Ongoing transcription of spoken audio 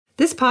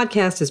This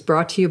podcast is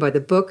brought to you by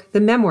the book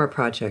The Memoir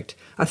Project,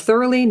 a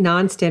thoroughly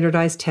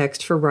non-standardized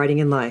text for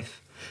writing and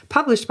life,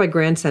 published by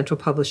Grand Central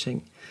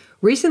Publishing.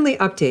 Recently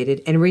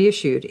updated and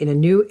reissued in a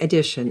new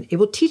edition, it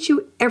will teach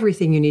you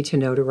everything you need to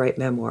know to write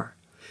memoir.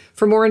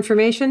 For more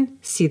information,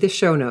 see the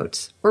show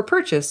notes or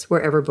purchase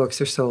wherever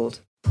books are sold.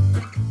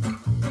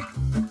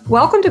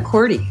 Welcome to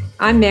QWERTY.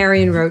 I'm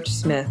Marion Roach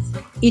Smith.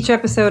 Each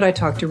episode, I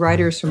talk to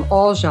writers from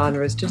all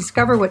genres to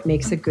discover what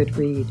makes a good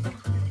read.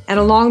 And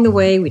along the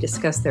way, we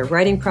discuss their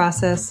writing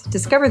process,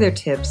 discover their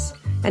tips,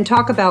 and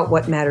talk about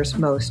what matters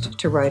most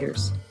to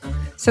writers.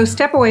 So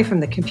step away from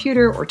the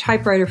computer or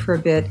typewriter for a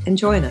bit and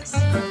join us.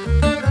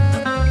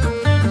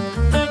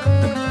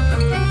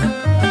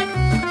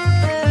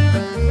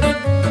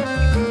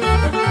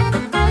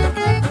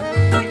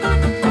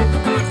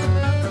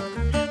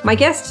 My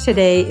guest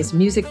today is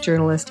music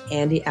journalist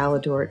Andy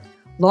Aladort,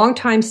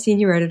 longtime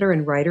senior editor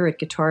and writer at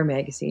Guitar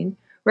Magazine,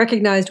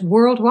 recognized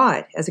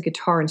worldwide as a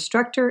guitar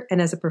instructor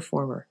and as a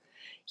performer.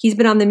 He's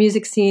been on the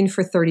music scene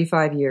for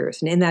 35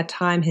 years, and in that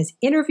time has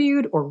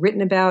interviewed or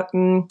written about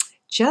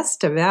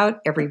just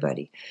about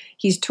everybody.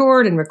 He's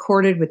toured and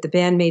recorded with the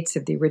bandmates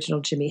of the original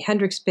Jimi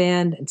Hendrix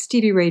Band and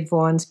Stevie Ray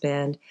Vaughan's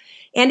band.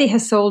 Andy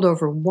has sold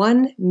over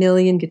 1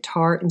 million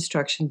guitar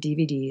instruction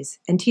DVDs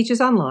and teaches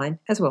online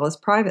as well as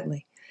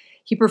privately.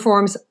 He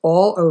performs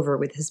all over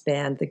with his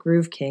band, the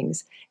Groove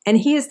Kings, and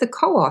he is the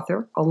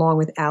co-author, along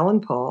with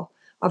Alan Paul,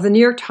 of the New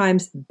York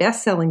Times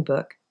best-selling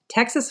book,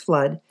 Texas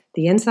Flood,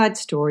 The Inside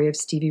Story of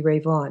Stevie Ray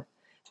Vaughan.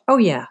 Oh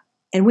yeah,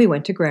 and we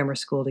went to grammar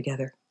school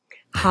together.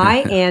 Hi,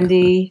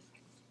 Andy.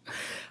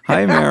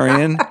 Hi,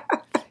 Marion.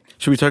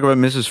 Should we talk about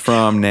Mrs.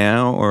 Fromm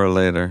now or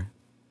later?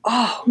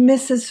 Oh,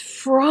 Mrs.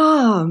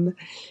 Fromm.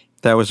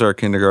 That was our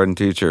kindergarten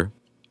teacher.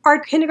 Our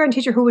kindergarten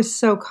teacher who was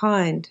so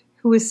kind,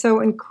 who was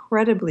so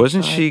incredibly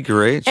Wasn't kind. she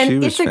great? And she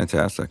was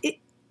fantastic.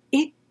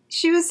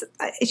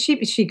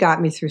 She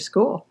got me through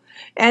school.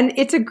 And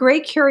it's a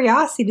great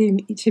curiosity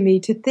to me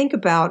to think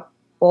about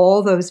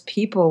all those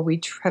people we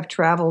have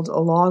traveled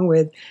along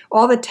with,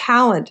 all the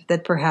talent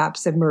that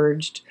perhaps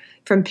emerged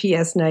from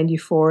PS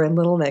 94 and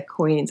Little Neck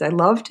Queens. I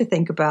love to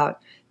think about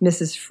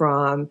Mrs.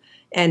 Fromm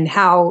and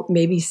how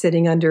maybe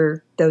sitting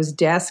under those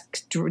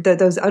desks,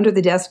 those under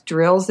the desk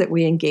drills that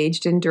we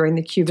engaged in during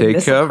the Cuban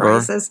Missile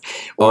Crisis,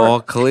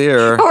 all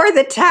clear, or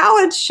the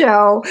talent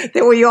show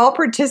that we all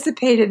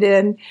participated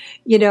in,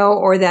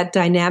 or that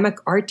dynamic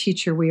art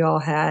teacher we all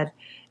had,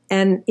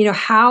 and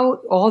how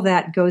all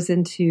that goes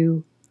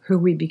into who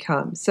we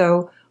become.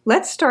 So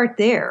let's start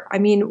there. I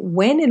mean,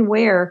 when and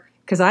where?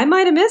 Because I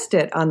might have missed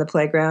it on the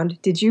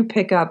playground. Did you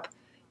pick up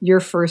your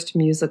first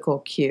musical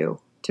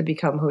cue to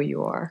become who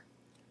you are?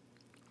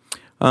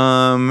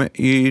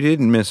 You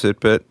didn't miss it,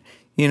 but,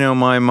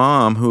 my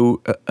mom,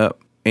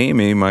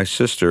 Amy, my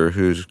sister,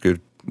 who's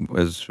good,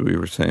 as we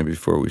were saying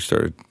before we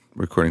started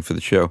recording for the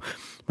show,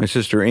 my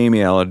sister Amy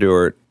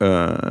Aladort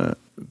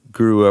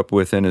grew up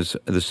with and is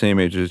the same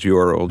age as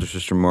your older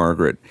sister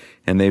Margaret,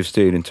 and they've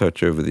stayed in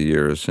touch over the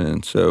years,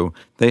 and so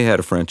they had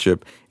a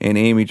friendship, and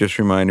Amy just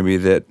reminded me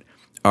that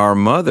our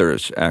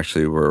mothers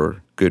actually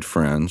were good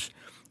friends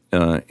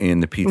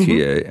in the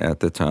PTA at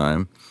the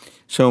time.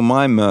 So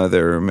my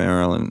mother,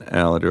 Marilyn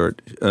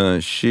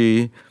Aladort,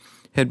 she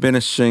had been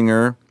a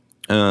singer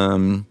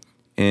and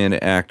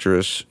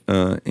actress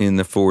in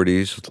the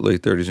 40s,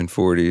 late 30s and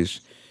 40s.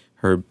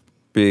 Her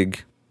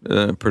big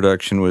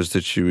production was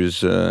that she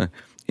was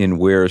in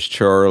Where's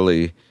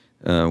Charlie,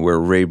 where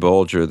Ray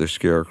Bolger, the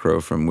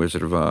Scarecrow from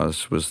Wizard of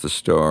Oz, was the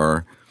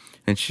star.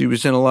 And she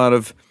was in a lot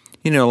of,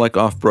 like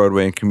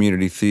off-Broadway and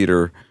community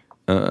theater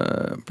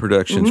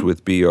productions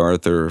with B.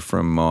 Arthur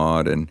from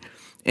Maude. And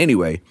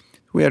anyway,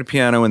 we had a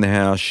piano in the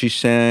house. She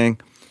sang.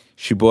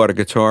 She bought a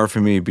guitar for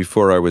me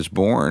before I was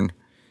born.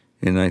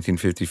 In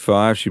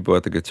 1955, she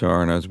bought the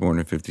guitar, and I was born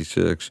in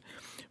 56.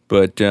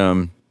 But,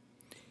 since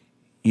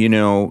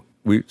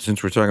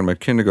we're talking about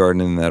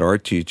kindergarten and that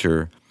art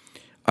teacher,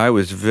 I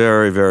was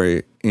very,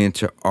 very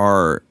into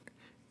art.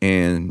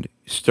 And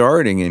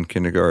starting in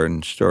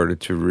kindergarten, started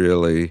to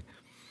really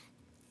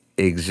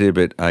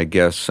exhibit, I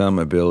guess, some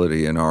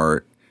ability in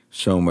art,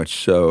 so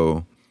much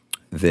so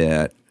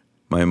that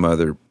my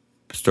mother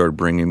started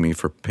bringing me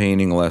for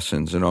painting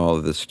lessons and all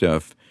of this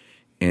stuff.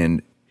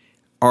 And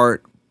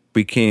art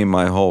became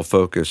my whole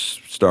focus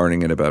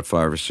starting at about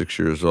 5 or 6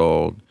 years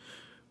old.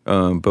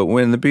 But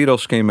when the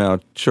Beatles came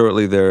out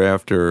shortly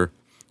thereafter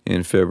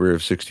in February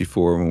of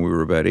 1964, when we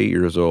were about 8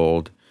 years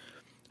old,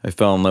 I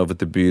fell in love with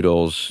the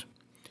Beatles.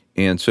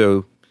 And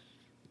so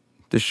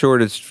the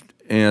shortest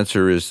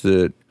answer is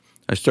that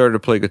I started to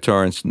play guitar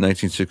in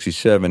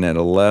 1967 at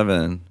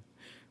 11,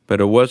 but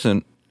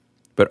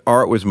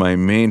art was my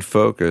main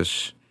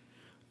focus,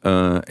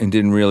 and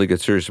didn't really get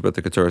serious about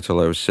the guitar until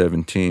I was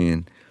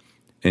 17.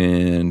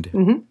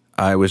 And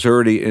I was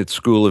already at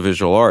School of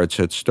Visual Arts,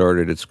 had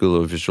started at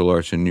School of Visual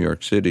Arts in New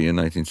York City in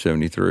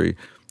 1973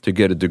 to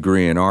get a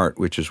degree in art,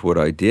 which is what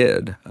I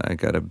did. I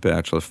got a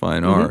Bachelor of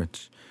Fine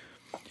Arts.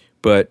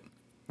 But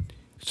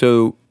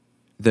so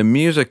the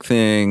music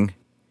thing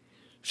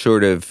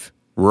sort of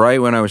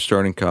right when I was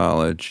starting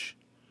college,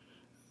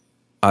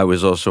 I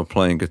was also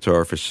playing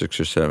guitar for 6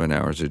 or 7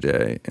 hours a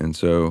day, and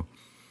so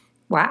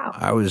Wow.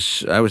 I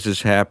was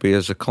as happy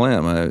as a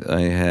clam.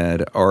 I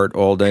had art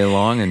all day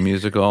long and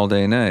music all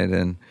day night,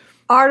 and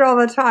Art all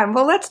the time.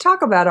 Well, let's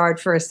talk about art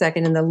for a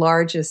second in the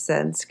largest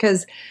sense,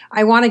 because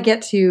I want to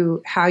get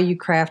to how you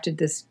crafted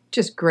this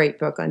just great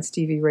book on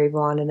Stevie Ray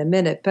Vaughan in a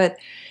minute. But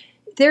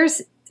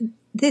there's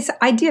this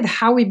idea of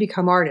how we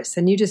become artists,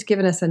 and you just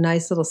given us a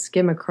nice little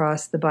skim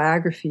across the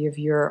biography of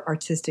your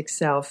artistic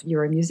self.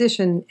 You're a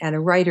musician and a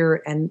writer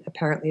and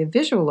apparently a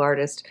visual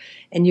artist,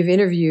 and you've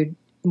interviewed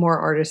more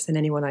artists than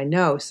anyone I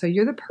know. So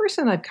you're the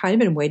person I've kind of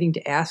been waiting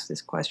to ask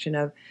this question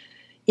of.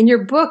 In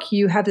your book,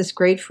 you have this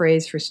great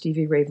phrase for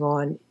Stevie Ray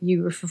Vaughan.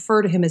 You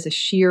refer to him as a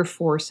sheer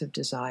force of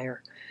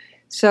desire.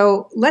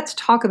 So let's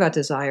talk about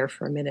desire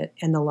for a minute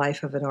and the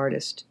life of an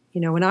artist.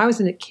 You know, when I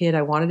was a kid,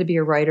 I wanted to be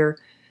a writer,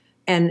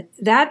 and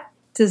that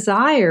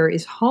desire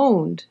is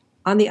honed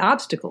on the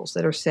obstacles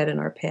that are set in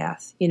our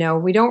path. You know,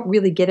 we don't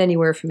really get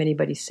anywhere from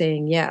anybody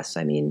saying yes.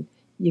 I mean,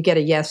 you get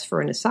a yes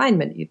for an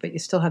assignment, but you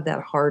still have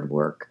that hard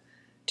work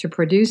to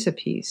produce a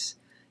piece.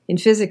 In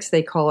physics,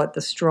 they call it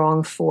the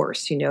strong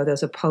force, you know,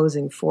 those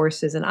opposing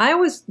forces. And I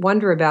always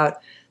wonder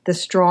about the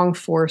strong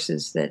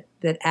forces that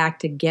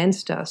act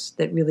against us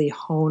that really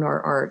hone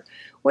our art.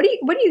 What do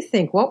you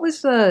think?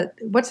 What's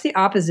the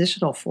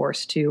oppositional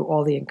force to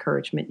all the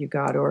encouragement you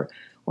got, or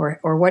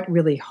what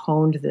really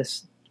honed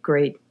this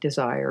great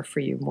desire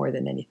for you more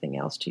than anything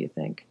else, do you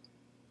think?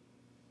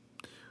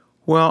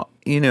 well,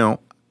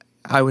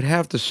 I would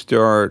have to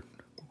start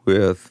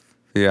with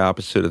the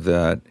opposite of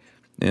that.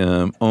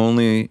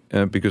 Only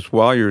because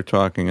while you were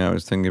talking, I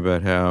was thinking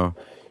about how,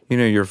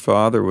 your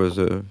father was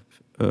a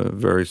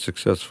very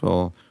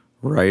successful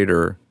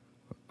writer,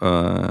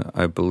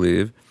 I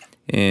believe,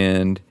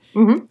 and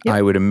Mm-hmm. Yep.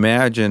 I would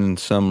imagine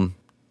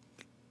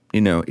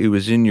it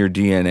was in your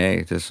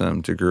DNA to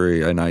some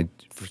degree. And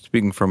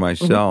speaking for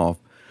myself,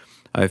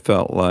 I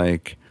felt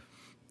like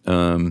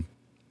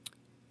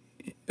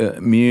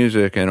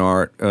music and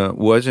art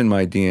was in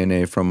my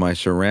DNA from my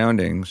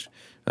surroundings.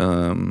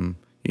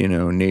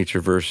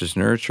 Nature versus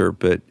nurture,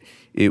 but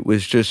it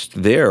was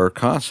just there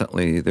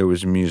constantly. There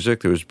was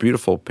music, there was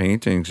beautiful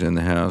paintings in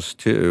the house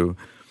too.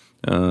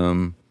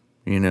 Both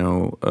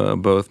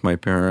my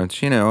parents,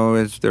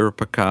 there were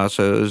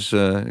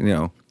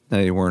Picassos,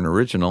 they weren't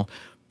original,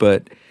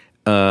 but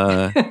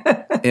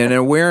an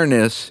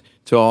awareness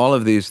to all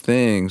of these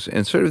things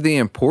and sort of the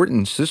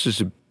importance. This is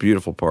a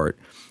beautiful part.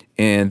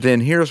 And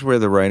then here's where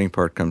the writing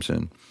part comes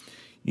in.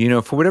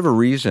 For whatever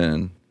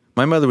reason,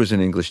 my mother was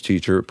an English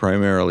teacher,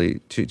 primarily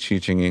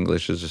teaching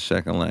English as a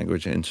second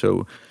language. And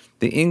so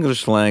the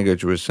English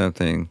language was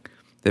something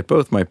that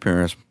both my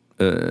parents,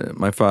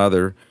 my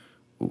father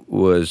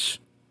was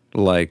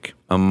like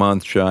a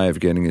month shy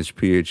of getting his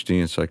PhD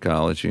in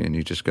psychology, and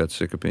he just got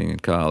sick of being in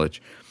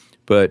college.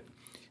 But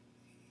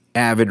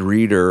avid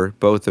reader,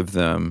 both of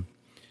them.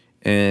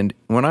 And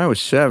when I was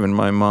 7,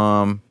 my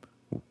mom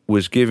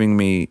was giving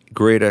me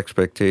Great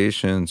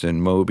Expectations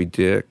and Moby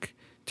Dick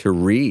to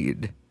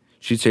read.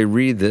 She'd say,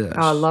 read this.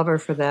 Oh, I love her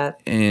for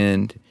that.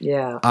 And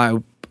yeah,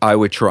 I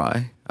would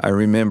try. I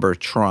remember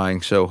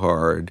trying so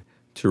hard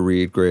to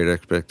read Great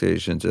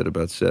Expectations at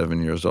about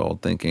 7 years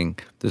old, thinking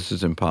this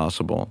is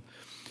impossible.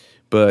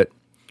 But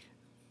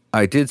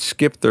I did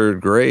skip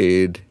 3rd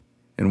grade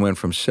and went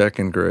from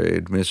 2nd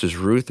grade. Mrs.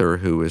 Ruther,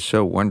 who was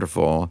so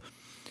wonderful,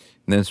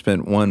 and then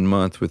spent 1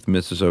 month with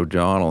Mrs.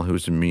 O'Donnell, who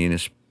was the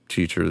meanest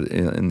teacher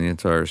in the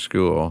entire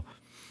school.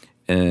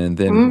 And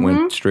then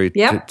went straight to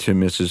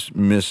Mrs.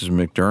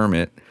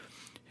 McDermott,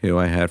 who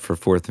I had for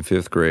 4th and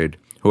 5th grade,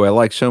 who I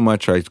liked so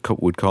much I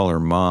would call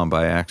her mom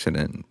by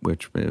accident,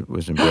 which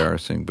was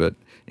embarrassing but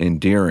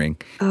endearing.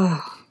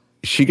 Oh.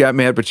 She got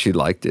mad, but she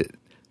liked it.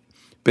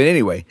 But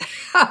anyway,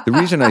 the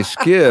reason I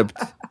skipped,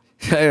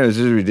 this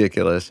is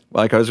ridiculous.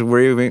 Like I was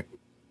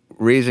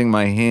raising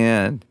my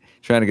hand,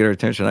 trying to get her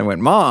attention. I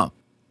went, Mom.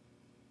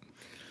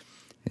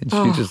 And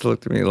she just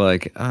looked at me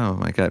like, oh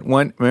my God.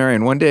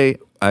 Marion, one day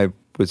I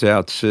was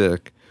out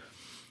sick,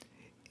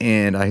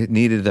 and I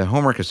needed a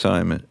homework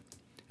assignment,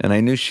 and I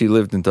knew she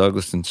lived in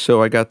Douglaston,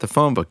 so I got the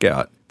phone book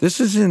out.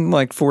 This is in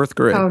like 4th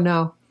grade. Oh,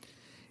 no.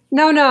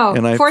 No.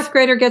 And 4th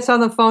grader gets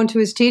on the phone to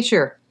his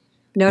teacher.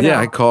 No.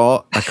 I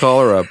call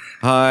her up.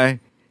 Hi,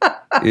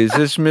 is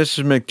this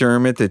Mrs.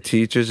 McDermott that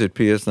teaches at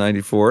PS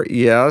 94?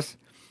 Yes.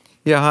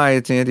 Yeah, hi,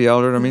 it's Andy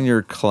Eldred. I'm in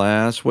your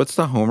class. What's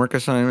the homework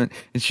assignment?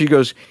 And she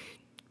goes,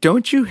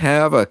 don't you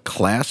have a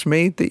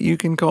classmate that you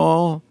can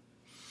call?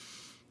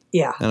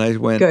 Yeah. And I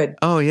went, good.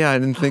 Oh, yeah, I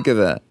didn't think of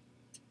that.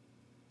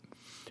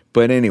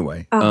 But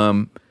anyway,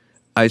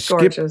 I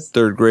skipped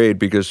 3rd grade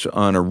because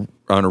on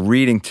a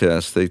reading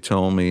test, they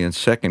told me in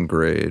 2nd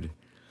grade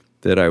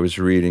that I was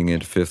reading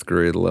at 5th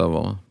grade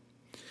level.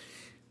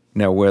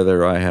 Now,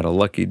 whether I had a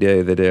lucky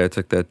day the day I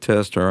took that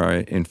test or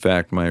in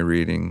fact, my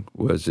reading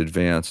was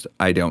advanced,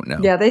 I don't know.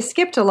 Yeah, they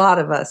skipped a lot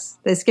of us.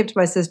 They skipped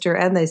my sister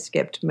and they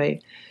skipped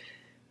me.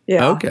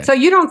 Yeah. Okay. So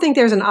you don't think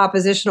there's an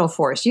oppositional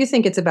force. You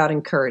think it's about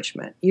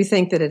encouragement. You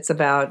think that it's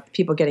about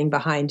people getting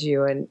behind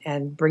you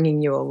and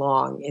bringing you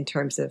along in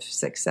terms of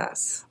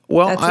success.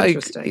 Well, That's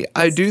interesting.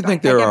 I do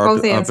think there I get are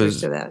both answers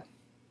to that.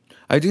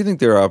 I do think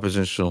there are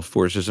oppositional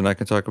forces, and I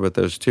can talk about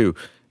those too,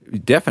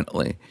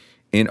 definitely,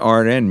 in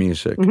art and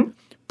music. Mm-hmm.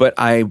 But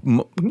I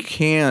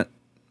can't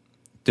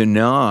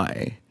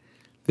deny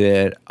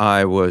that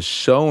I was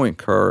so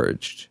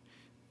encouraged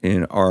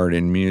in art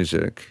and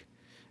music.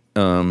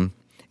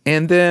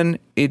 And then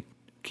it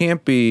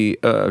can't be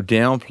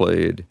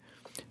downplayed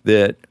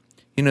that,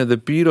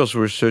 the Beatles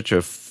were such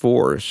a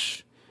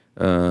force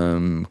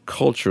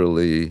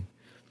culturally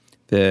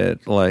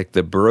that, like,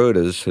 the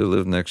Brodas, who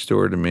lived next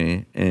door to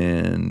me,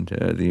 and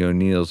the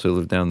O'Neills, who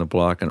lived down the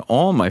block, and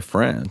all my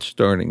friends,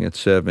 starting at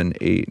 7,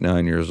 8,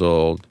 9 years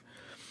old,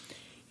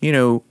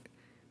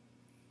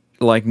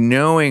 like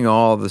knowing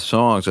all the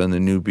songs on the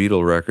new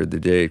Beatle record the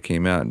day it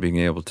came out and being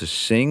able to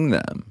sing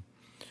them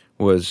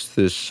was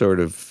this sort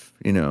of,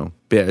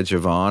 badge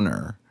of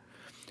honor.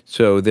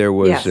 So there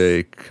was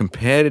a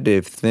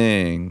competitive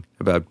thing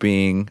about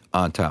being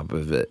on top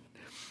of it.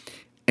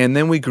 And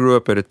then we grew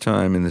up at a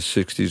time in the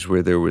 60s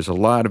where there was a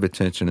lot of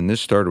attention, and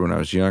this started when I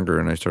was younger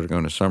and I started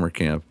going to summer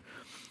camp.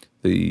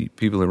 The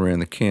people that ran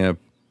the camp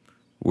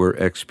were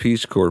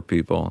ex-Peace Corps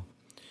people.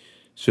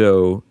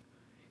 So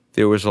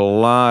there was a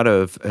lot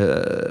of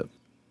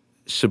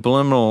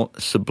subliminal,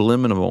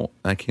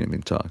 I can't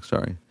even talk,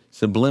 sorry,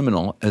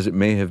 subliminal as it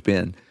may have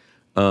been,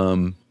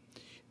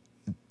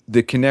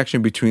 the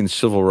connection between the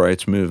civil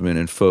rights movement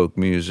and folk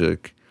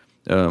music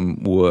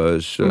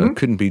was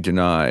couldn't be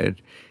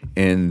denied.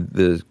 And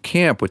the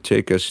camp would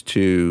take us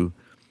to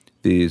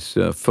these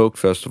folk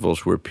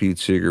festivals where Pete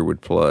Seeger would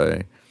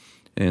play.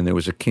 And there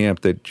was a camp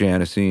that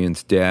Janice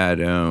Ian's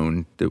dad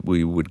owned that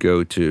we would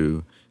go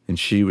to, and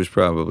she was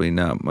probably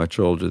not much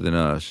older than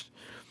us.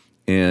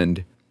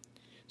 And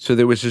so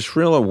there was this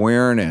real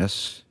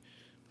awareness,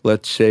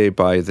 let's say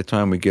by the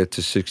time we get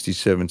to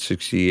 67,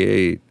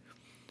 68,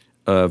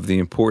 of the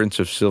importance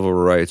of civil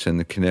rights and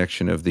the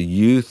connection of the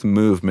youth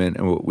movement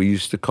and what we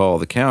used to call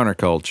the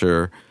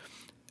counterculture,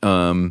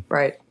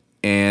 right,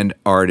 and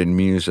art and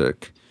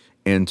music.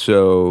 And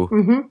so...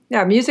 Mm-hmm.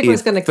 Yeah, music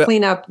was going to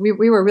clean up. We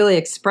were really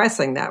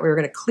expressing that. We were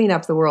going to clean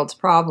up the world's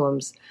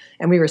problems,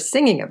 and we were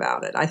singing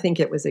about it. I think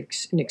it was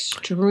an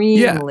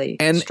extremely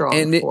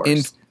strong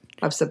force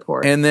of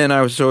support. And then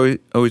I was always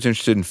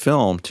interested in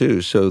film,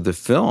 too. So the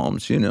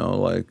films,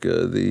 like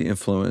the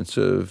influence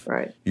of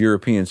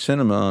European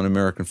cinema on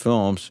American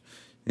films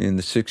in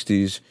the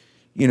 60s,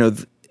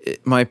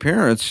 my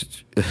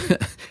parents,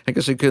 I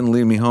guess they couldn't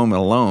leave me home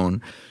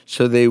alone,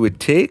 so they would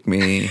take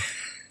me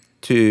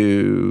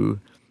to,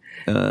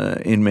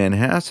 in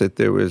Manhasset,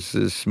 there was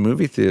this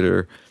movie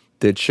theater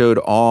that showed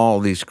all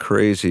these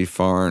crazy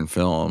foreign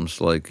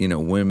films, like,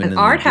 Women in the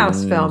art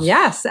house Dunes. film,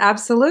 yes,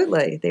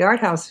 absolutely. The art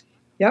house,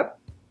 yep.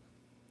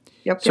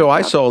 So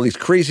I saw all these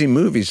crazy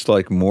movies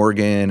like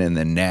Morgan and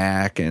The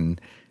Knack,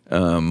 and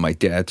my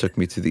dad took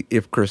me to the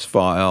Ipcress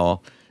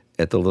File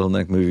at the Little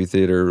Neck movie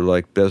theater,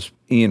 like best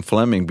Ian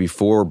Fleming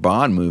before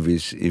Bond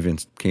movies even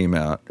came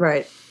out.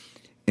 Right.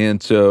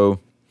 And so,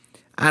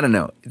 I don't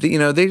know.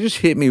 They just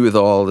hit me with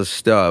all this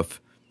stuff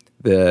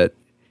that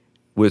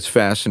was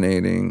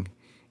fascinating.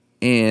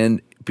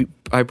 And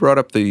I brought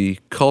up the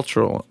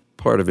cultural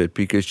part of it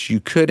because you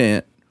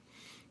couldn't,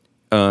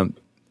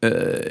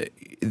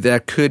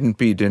 that couldn't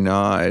be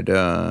denied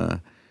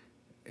an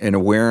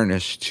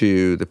awareness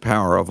to the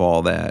power of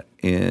all that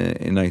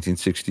in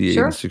 1968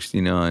 and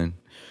 69.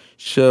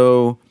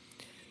 So,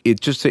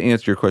 just to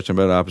answer your question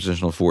about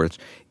oppositional force,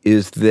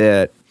 is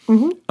that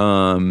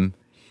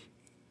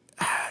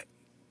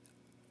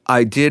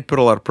I did put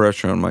a lot of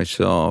pressure on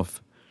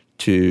myself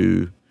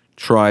to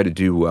try to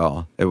do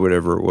well at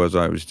whatever it was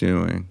I was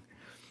doing.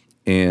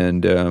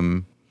 And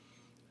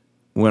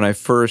when I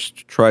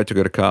first tried to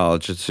go to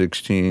college at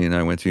 16,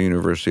 I went to the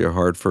University of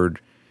Hartford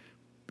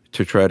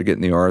to try to get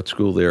in the art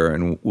school there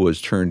and was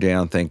turned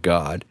down, thank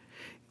God,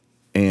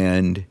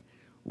 and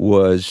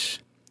was,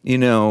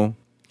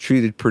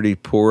 treated pretty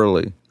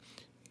poorly.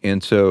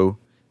 And so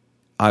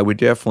I would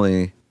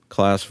definitely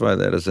classify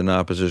that as an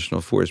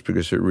oppositional force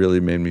because it really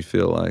made me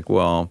feel like,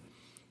 well,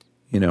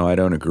 I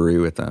don't agree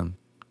with them.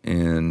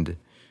 And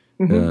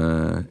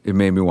it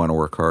made me want to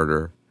work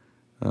harder.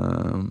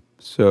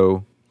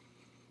 So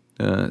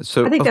I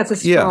think that's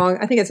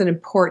I think it's an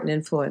important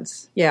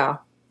influence. Yeah,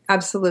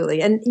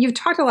 absolutely. And you've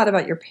talked a lot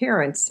about your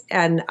parents,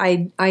 and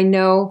I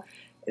know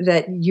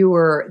that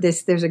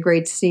there's a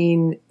great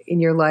scene in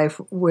your life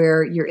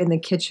where you're in the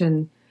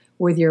kitchen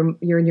you're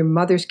in your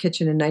mother's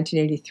kitchen in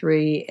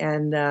 1983,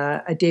 and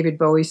a David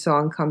Bowie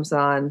song comes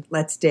on,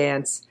 Let's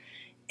Dance,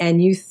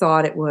 and you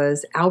thought it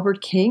was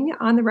Albert King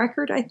on the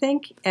record, I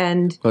think.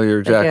 And well,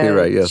 you're exactly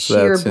right. Yes,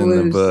 that's in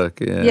the book.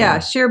 Yeah,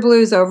 sheer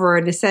blues over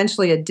it,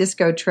 essentially a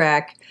disco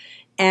track.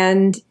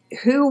 And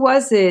who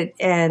was it,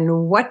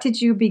 and what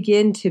did you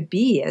begin to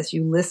be as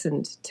you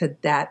listened to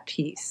that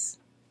piece?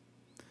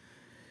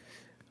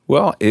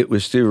 Well, it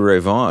was Stevie Ray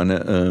Vaughan.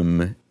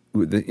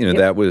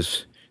 That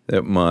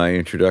that my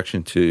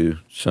introduction to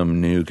some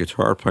new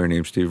guitar player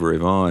named Stevie Ray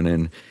Vaughan,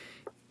 and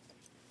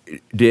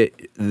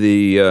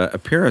the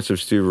appearance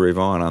of Stevie Ray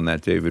Vaughan on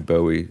that David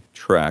Bowie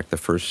track, the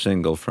first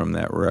single from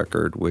that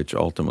record, which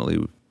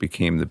ultimately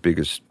became the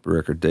biggest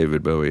record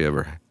David Bowie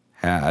ever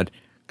had.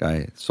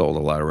 Guy sold a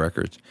lot of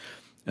records.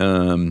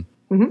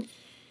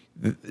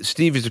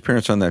 Stevie's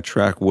appearance on that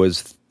track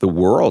was the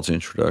world's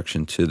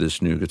introduction to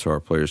this new guitar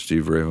player,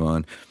 Stevie Ray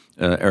Vaughan.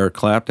 Eric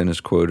Clapton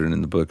is quoted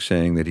in the book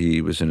saying that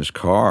he was in his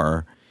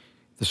car,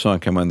 the song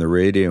came on the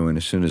radio, and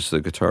as soon as the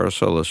guitar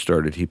solo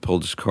started, he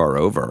pulled his car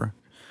over.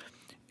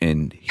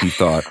 And he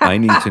thought, I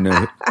need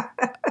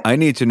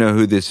to know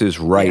who this is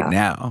right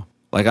now.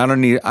 Like, I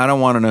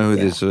don't want to know who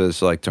this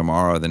is like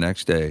tomorrow or the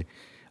next day.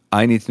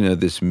 I need to know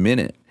this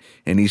minute.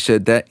 And he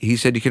said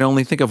he can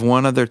only think of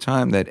one other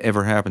time that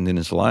ever happened in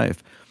his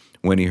life,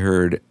 when he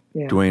heard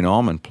Duane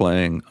Allman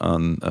playing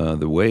on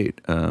The Weight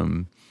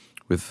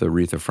with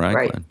Aretha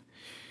Franklin. Right.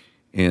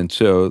 And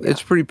so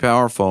it's pretty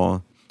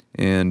powerful.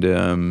 And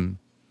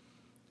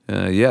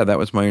that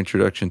was my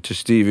introduction to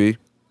Stevie.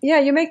 Yeah,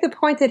 you make the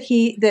point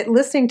that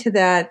listening to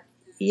that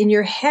in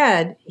your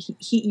head,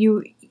 he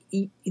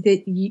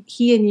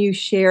and you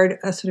shared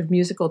a sort of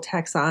musical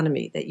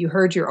taxonomy, that you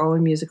heard your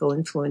own musical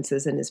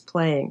influences in his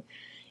playing.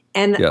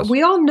 And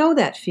we all know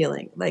that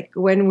feeling, like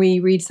when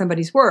we read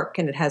somebody's work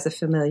and it has a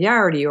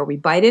familiarity, or we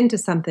bite into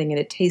something and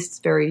it tastes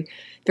very,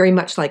 very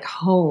much like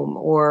home,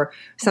 or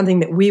something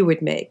that we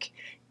would make.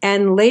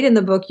 And late in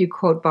the book, you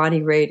quote Bonnie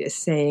Raitt as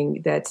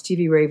saying that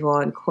Stevie Ray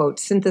Vaughan, quote,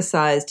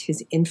 synthesized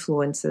his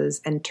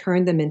influences and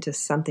turned them into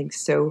something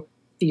so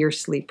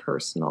fiercely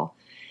personal.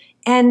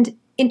 And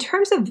in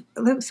terms of,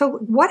 so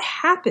what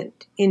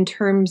happened in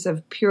terms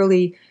of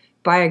purely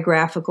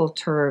biographical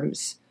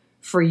terms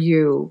for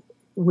you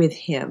with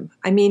him?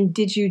 I mean,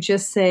 did you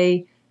just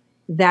say,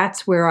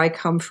 that's where I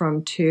come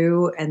from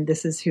too, and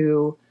this is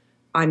who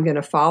I'm going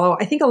to follow?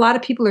 I think a lot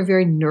of people are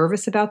very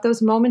nervous about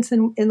those moments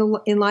in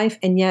life,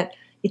 and yet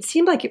it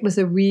seemed like it was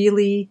a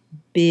really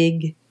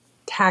big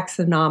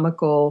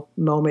taxonomical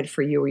moment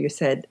for you, where you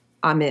said,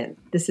 I'm in.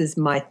 This is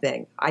my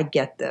thing. I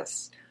get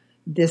this.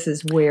 This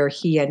is where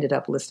he ended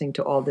up listening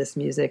to all this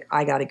music.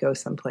 I got to go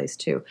someplace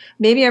too.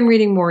 Maybe I'm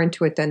reading more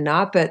into it than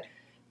not, but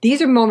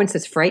these are moments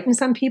that frighten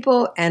some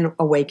people and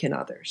awaken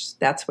others.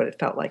 That's what it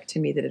felt like to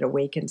me, that it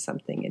awakened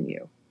something in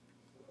you.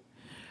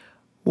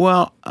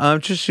 Well,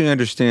 just so you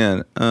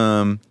understand,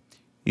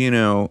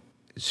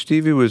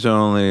 Stevie was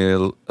only a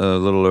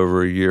little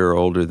over a year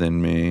older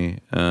than me.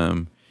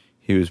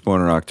 He was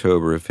born in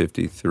October of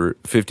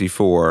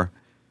 54,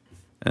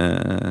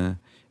 and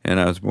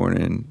I was born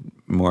in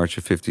March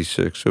of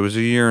 56. So it was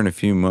a year and a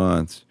few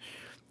months.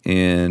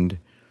 And,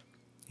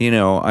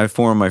 I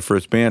formed my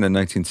first band in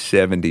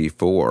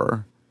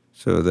 1974.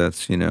 So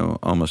that's,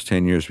 almost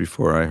 10 years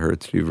before I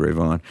heard Stevie Ray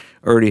Vaughan.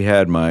 Already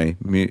had my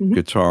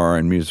guitar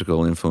and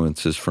musical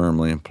influences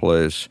firmly in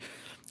place.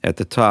 At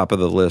the top of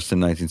the list in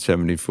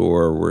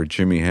 1974 were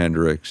Jimi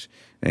Hendrix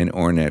and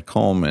Ornette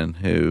Coleman,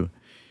 who,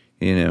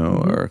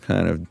 are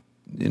kind of,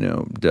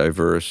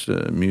 diverse,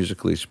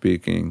 musically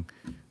speaking.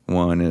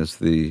 One is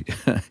the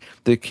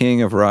the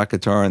king of rock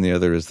guitar, and the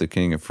other is the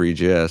king of free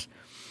jazz.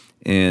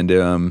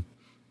 And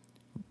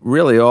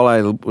really all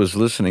I was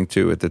listening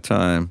to at the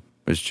time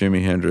was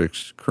Jimi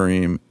Hendrix,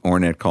 Cream,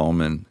 Ornette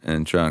Coleman,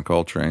 and John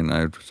Coltrane.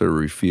 I sort of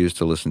refused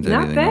to listen to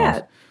anything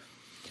else.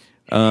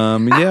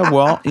 Not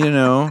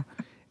bad.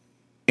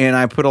 And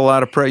I put a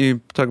lot of pressure.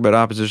 You talk about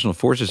oppositional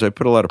forces. I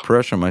put a lot of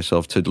pressure on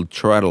myself to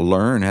try to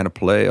learn how to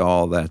play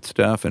all that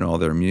stuff and all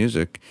their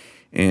music.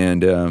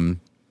 And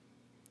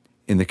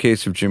in the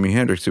case of Jimi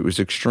Hendrix, it was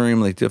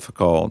extremely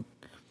difficult.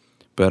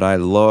 But I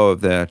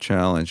love that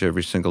challenge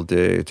every single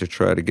day to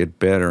try to get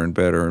better and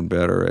better and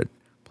better at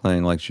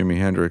playing like Jimi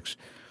Hendrix.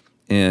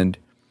 And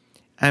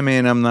I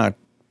mean,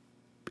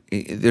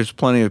 there's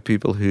plenty of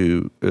people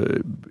who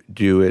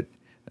do it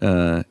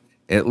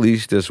at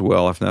least as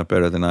well, if not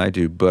better than I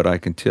do. But I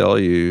can tell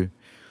you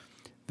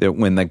that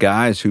when the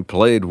guys who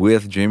played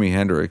with Jimi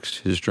Hendrix,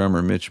 his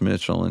drummer Mitch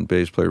Mitchell and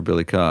bass player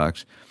Billy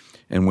Cox,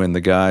 and when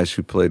the guys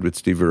who played with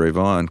Stevie Ray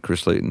Vaughan,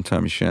 Chris Layton,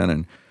 Tommy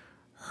Shannon,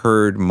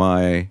 heard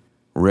my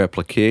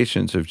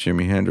replications of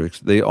Jimi Hendrix,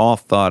 they all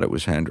thought it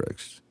was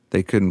Hendrix.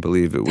 They couldn't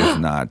believe it was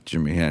not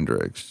Jimi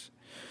Hendrix.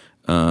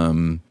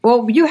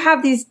 Well, you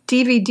have these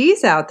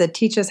DVDs out that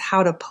teach us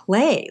how to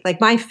play.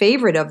 Like, my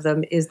favorite of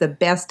them is the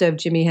Best of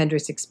Jimi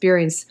Hendrix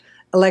Experience,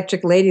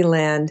 Electric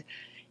Ladyland.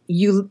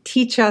 You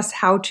teach us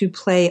how to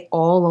play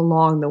All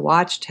Along the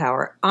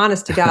Watchtower.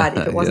 Honest to God,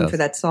 if it wasn't for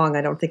that song,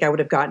 I don't think I would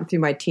have gotten through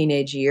my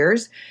teenage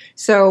years.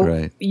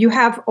 So you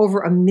have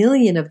over 1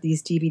 million of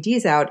these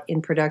DVDs out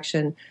in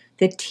production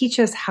that teach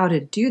us how to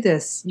do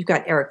this. You've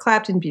got Eric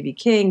Clapton, B.B.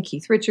 King,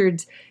 Keith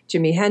Richards,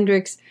 Jimi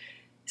Hendrix.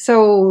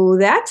 So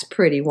that's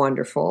pretty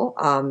wonderful.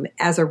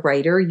 As a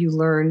writer,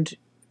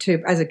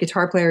 as a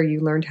guitar player, you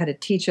learned how to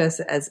teach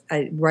us. As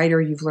a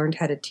writer, you've learned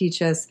how to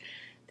teach us.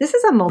 This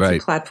is a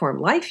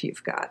multi-platform life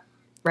you've got,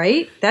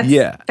 right? That's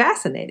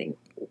fascinating.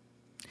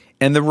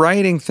 And the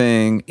writing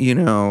thing,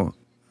 to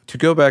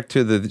go back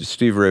to the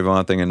Stevie Ray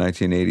Vaughan thing in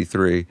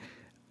 1983,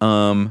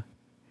 I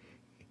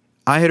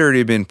had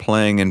already been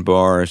playing in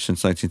bars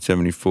since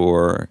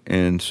 1974,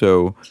 and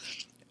so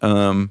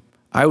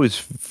I was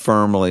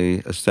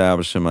firmly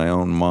established in my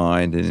own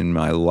mind and in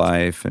my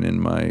life and in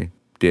my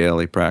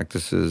daily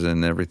practices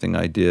and everything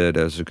I did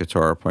as a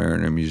guitar player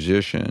and a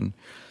musician.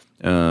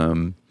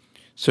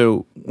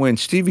 So when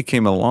Stevie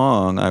came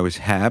along, I was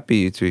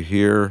happy to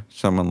hear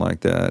someone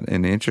like that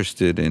and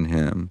interested in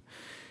him.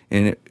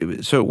 And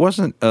so it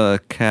wasn't a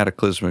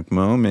cataclysmic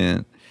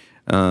moment.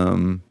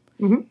 But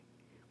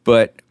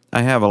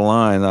I have a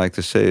line I like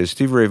to say is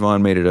Stevie Ray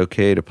Vaughan made it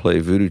okay to play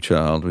Voodoo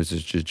Child, which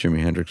is just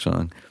Jimi Hendrix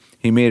song.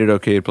 He made it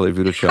okay to play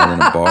Voodoo Child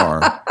in a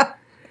bar.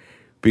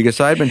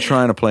 Because I'd been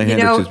trying to play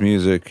Hendrix's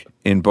music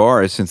in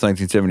bars since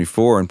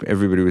 1974, and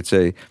everybody would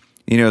say,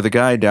 the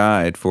guy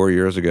died 4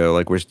 years ago.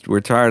 Like,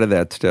 we're tired of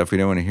that stuff. We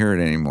don't want to hear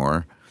it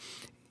anymore.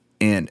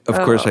 And, of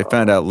course, I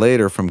found out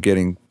later from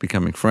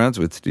becoming friends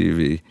with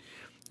Stevie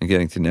and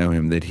getting to know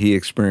him that he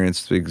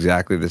experienced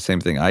exactly the same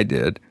thing I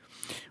did.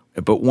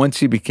 But once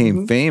he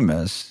became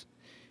famous,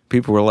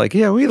 people were like,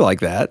 yeah, we like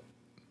that.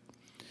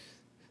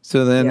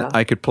 So then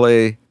I could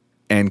play,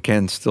 and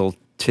can still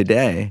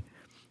today,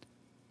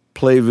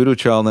 play Voodoo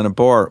Child in a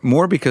bar,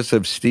 more because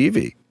of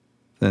Stevie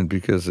than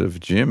because of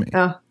Jimmy.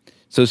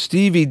 So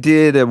Stevie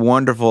did a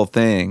wonderful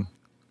thing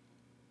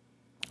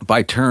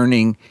by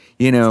turning,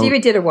 Stevie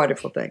did a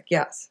wonderful thing,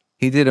 yes.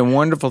 He did a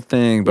wonderful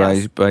thing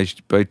by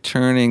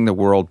turning the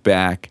world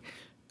back,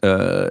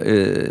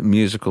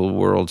 musical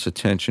world's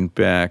attention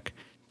back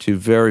to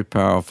very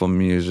powerful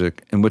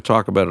music. And we'll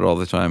talk about it all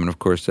the time. And, of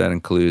course, that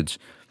includes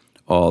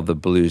all the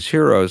blues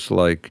heroes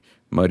like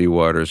Muddy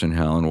Waters and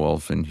Howlin'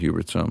 Wolf and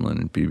Hubert Sumlin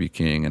and B.B.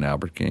 King and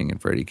Albert King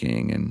and Freddie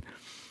King.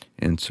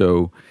 And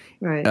so,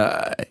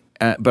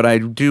 but I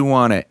do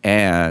want to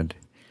add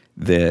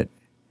that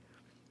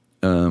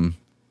the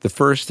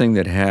first thing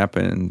that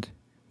happened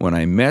when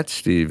I met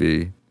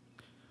Stevie,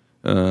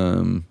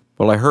 I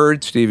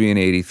heard Stevie in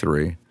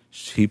 83.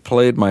 He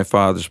played my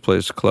father's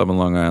place club in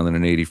Long Island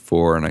in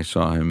 84, and I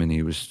saw him, and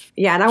he was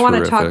and I want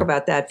to talk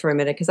about that for a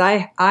minute, because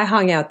I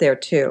hung out there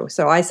too,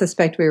 so I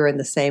suspect we were in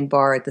the same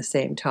bar at the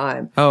same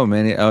time.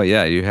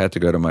 Yeah, you had to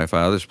go to my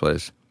father's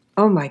place.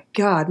 Oh, my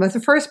God. The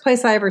first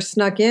place I ever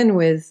snuck in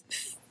with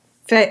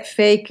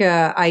fake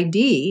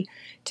ID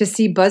to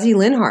see Buzzy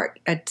Linhart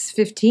at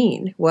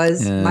 15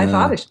 was my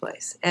father's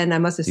place. And I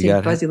must have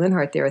seen Buzzy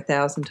Linhart there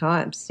 1,000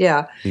 times.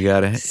 Yeah. You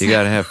gotta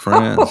have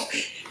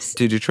friends.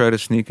 Did you try to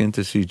sneak in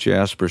to see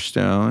Jasper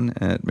Stone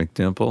at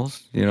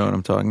McDimple's? You know what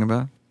I'm talking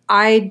about?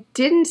 I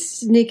didn't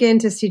sneak in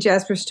to see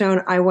Jasper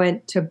Stone. I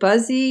went to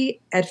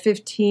Buzzy at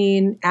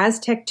 15,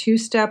 Aztec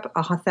two-step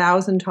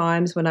 1,000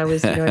 times when I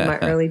was in my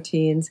early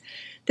teens.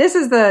 This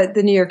is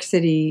the New York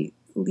City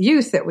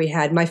youth that we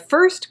had. My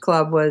first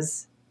club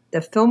was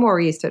the Fillmore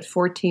East at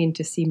 14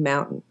 to see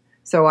Mountain.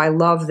 So I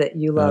love that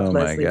you love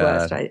Leslie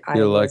West.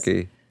 You're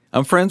lucky.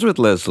 I'm friends with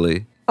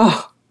Leslie.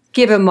 Oh,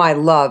 give him my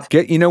love.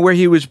 You know where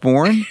he was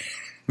born?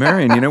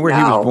 Marion, you know where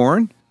he was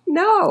born?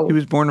 No. He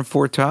was born in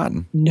Fort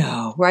Totten.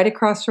 No. Right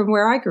across from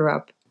where I grew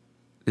up.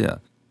 Yeah.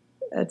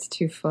 That's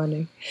too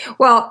funny.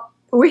 Well,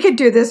 we could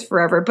do this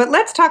forever, but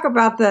let's talk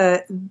about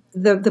the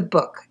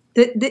book.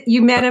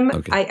 You met him.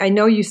 Okay. I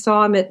know you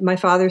saw him at my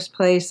father's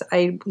place.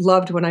 I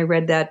loved when I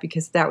read that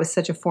because that was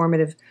such a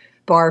formative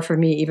bar for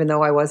me, even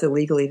though I was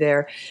illegally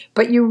there.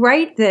 But you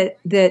write that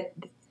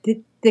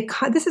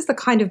this is the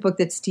kind of book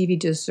that Stevie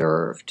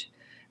deserved.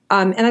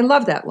 And I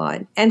love that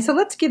line. And so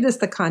let's give this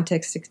the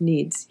context it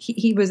needs.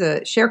 He was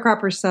a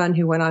sharecropper's son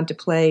who went on to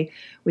play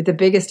with the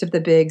biggest of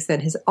the bigs,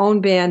 and his own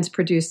bands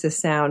produced a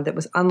sound that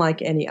was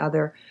unlike any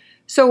other.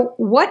 So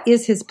what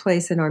is his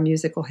place in our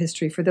musical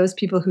history for those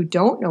people who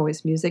don't know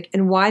his music,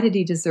 and why did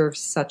he deserve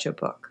such a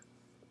book?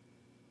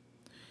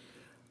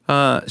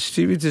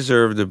 Stevie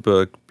deserved a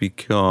book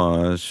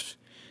because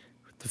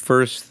the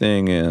first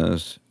thing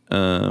is,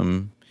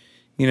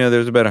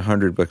 there's about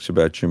 100 books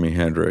about Jimi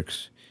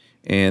Hendrix,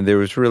 and there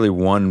was really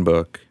one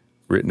book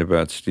written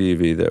about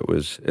Stevie that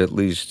was at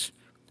least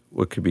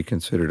what could be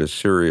considered a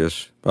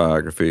serious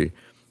biography,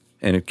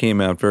 and it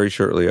came out very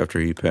shortly after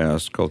he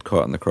passed, called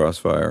Caught in the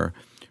Crossfire,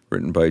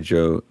 written by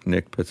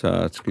Nick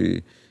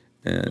Patotsky,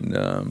 and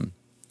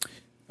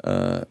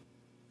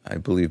I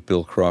believe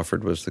Bill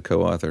Crawford was the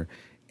co-author.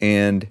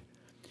 And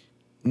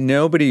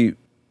none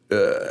of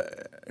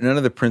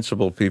the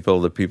principal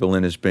people, the people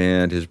in his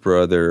band, his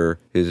brother,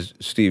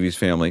 Stevie's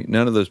family,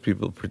 none of those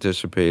people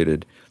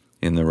participated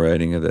in the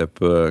writing of that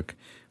book,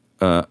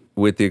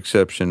 with the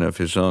exception of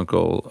his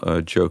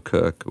uncle, Joe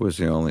Cook, was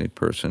the only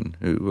person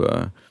who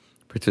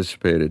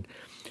participated.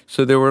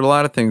 So there were a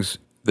lot of things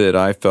that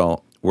I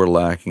felt were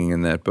lacking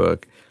in that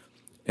book,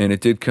 and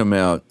it did come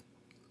out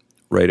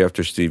right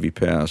after Stevie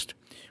passed.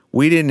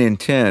 We didn't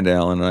intend,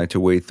 Alan and I, to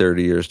wait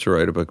 30 years to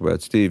write a book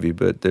about Stevie,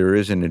 but there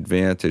is an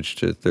advantage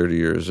to 30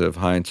 years of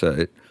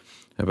hindsight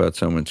about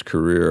someone's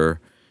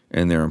career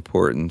and their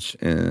importance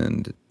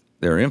and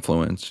their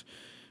influence,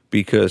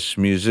 because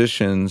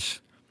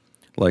musicians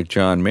like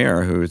John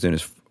Mayer, who is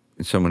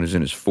someone who's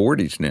in his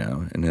 40s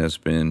now and has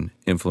been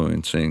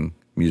influencing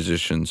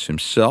musicians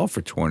himself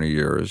for 20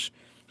 years,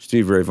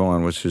 Stevie Ray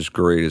Vaughan was his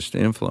greatest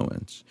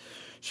influence.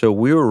 So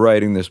we were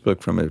writing this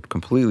book from a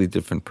completely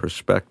different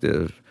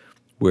perspective,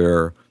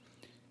 where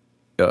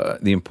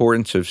the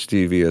importance of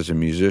Stevie as a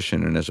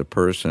musician and as a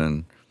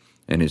person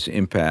and his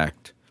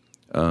impact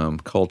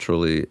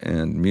culturally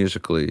and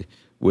musically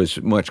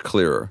was much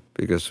clearer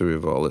because we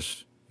have all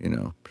this,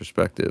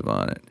 perspective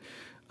on it.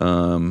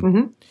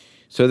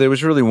 So there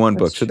was really one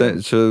book. So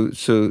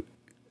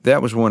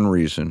that was one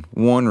reason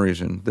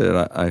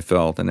that I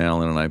felt, and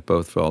Alan and I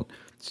both felt,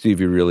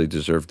 Stevie really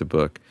deserved the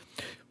book.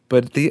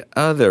 But the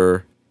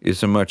other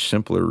is a much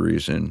simpler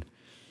reason,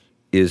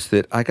 is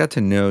that I got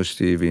to know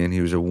Stevie, and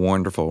he was a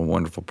wonderful,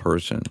 wonderful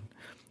person.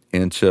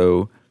 And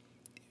so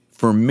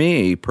for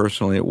me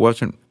personally, it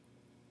wasn't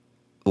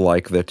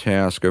like the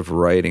task of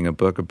writing a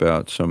book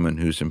about someone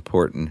who's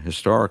important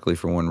historically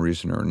for one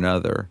reason or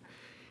another,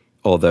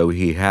 although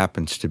he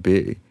happens to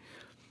be.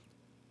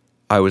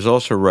 I was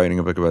also writing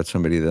a book about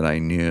somebody that I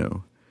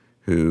knew,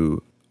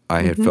 who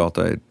I had felt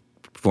I had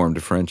formed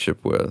a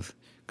friendship with,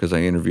 because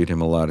I interviewed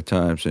him a lot of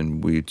times,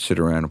 and we'd sit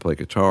around and play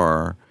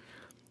guitar.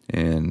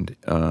 And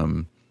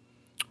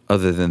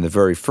other than the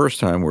very first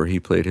time where he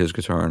played his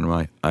guitar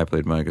and I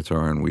played my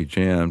guitar and we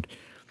jammed,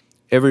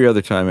 every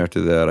other time after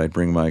that I'd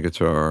bring my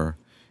guitar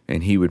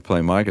and he would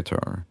play my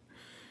guitar.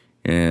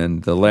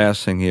 And the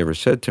last thing he ever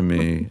said to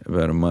me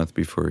about a month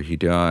before he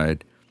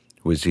died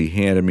was he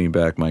handed me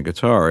back my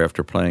guitar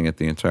after playing it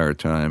the entire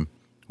time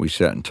we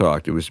sat and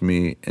talked. It was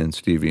me and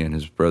Stevie and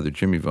his brother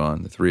Jimmy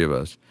Vaughan, the three of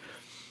us.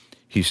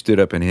 He stood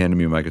up and handed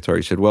me my guitar.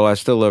 He said, "Well, I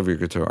still love your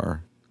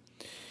guitar."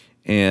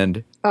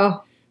 And and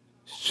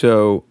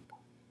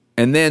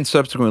then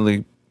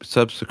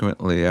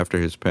subsequently after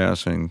his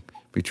passing,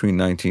 between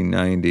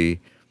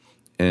 1990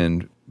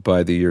 and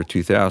by the year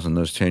 2000,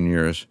 those 10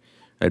 years,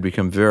 I'd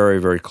become very,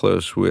 very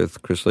close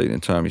with Chris Layton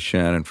and Tommy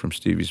Shannon from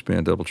Stevie's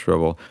band Double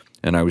Trouble,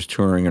 and I was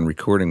touring and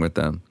recording with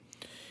them.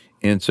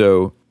 And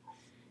so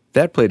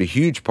that played a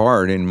huge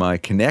part in my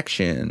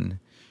connection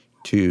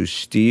to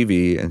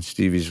Stevie and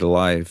Stevie's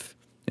life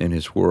and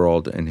his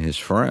world and his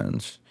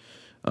friends.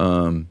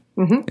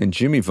 And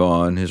Jimmy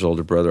Vaughan, his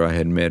older brother, I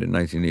had met in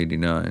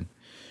 1989.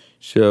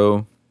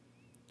 So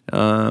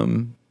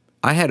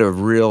I had a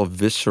real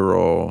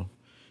visceral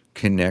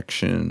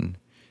connection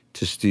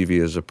to Stevie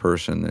as a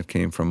person that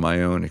came from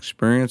my own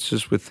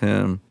experiences with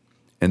him,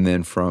 and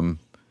then from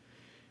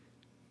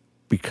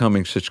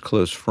becoming such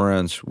close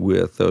friends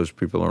with those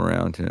people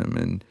around him.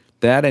 And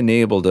that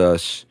enabled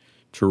us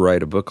to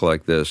write a book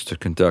like this, to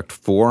conduct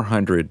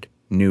 400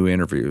 new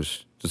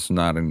interviews. This is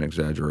not an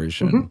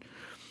exaggeration.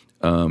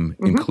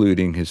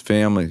 Including his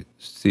family,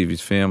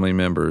 Stevie's family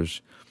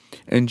members,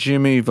 and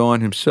Jimmy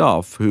Vaughan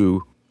himself,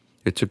 who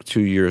it took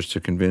 2 years to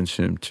convince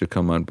him to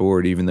come on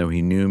board, even though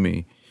he knew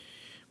me.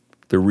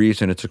 The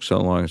reason it took so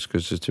long is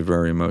because it's a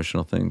very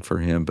emotional thing for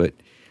him, but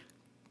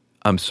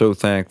I'm so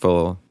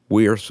thankful,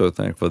 we are so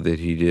thankful that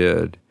he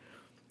did.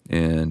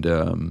 And,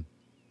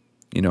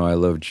 I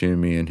love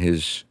Jimmy, and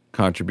his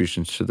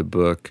contributions to the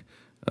book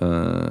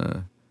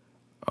are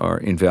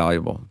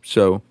invaluable.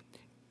 So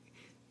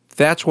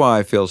that's why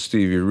I feel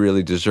Stevie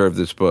really deserved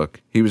this book.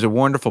 He was a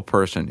wonderful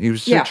person. He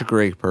was such a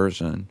great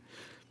person,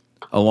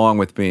 along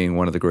with being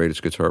one of the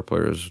greatest guitar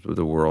players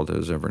the world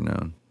has ever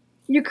known.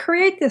 You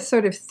create this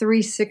sort of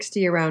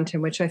 360 around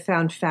him, which I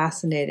found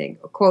fascinating.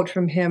 A quote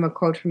from him, a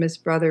quote from his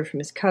brother, from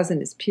his cousin,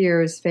 his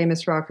peers,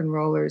 famous rock and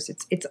rollers.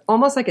 It's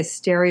almost like a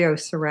stereo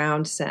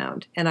surround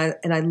sound, and I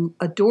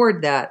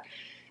adored that.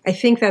 I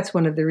think that's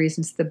one of the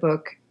reasons the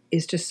book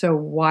is just so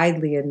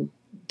widely and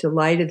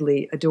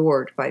delightedly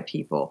adored by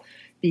people,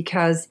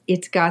 because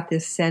it's got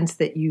this sense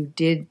that you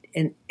did,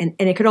 and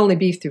it could only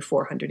be through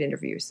 400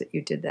 interviews that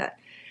you did that.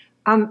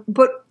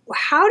 But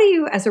how do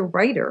you, as a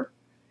writer,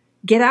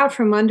 get out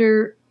from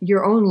under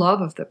your own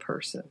love of the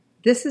person?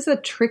 This is a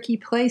tricky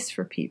place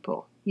for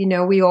people.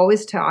 We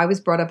always I was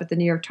brought up at the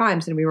New York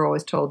Times, and we were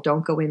always told,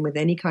 don't go in with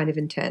any kind of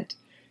intent.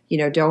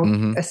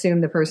 Don't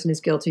assume the person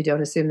is guilty.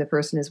 Don't assume the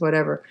person is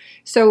whatever.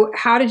 So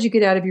how did you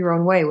get out of your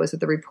own way? Was it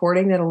the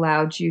reporting that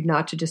allowed you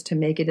not to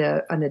make it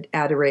an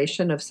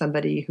adoration of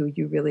somebody who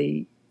you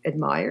really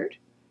admired?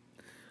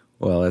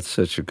 Well, that's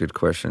such a good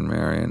question,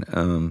 Marion.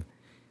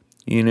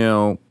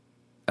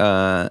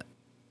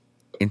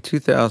 In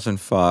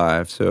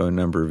 2005, so a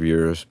number of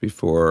years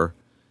before,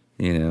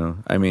 I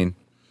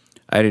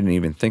didn't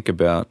even think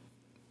about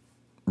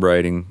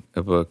writing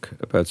a book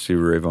about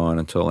Stevie Ray Vaughan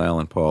until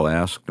Alan Paul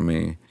asked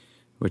me,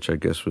 which I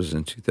guess was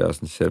in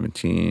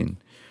 2017.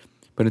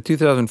 But in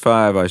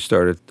 2005,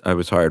 I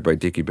was hired by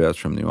Dickie Betts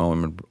from the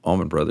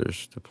Allman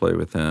Brothers to play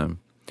with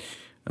them.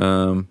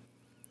 And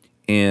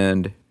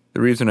the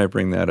reason I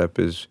bring that up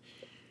is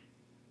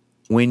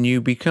when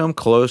you become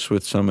close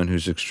with someone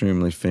who's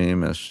extremely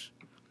famous,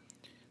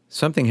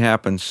 something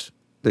happens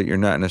that you're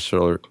not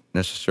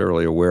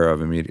necessarily aware of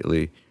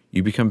immediately.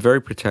 You become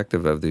very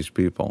protective of these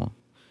people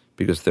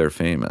because they're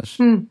famous,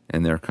 and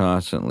they're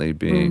constantly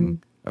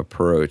being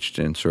approached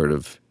and sort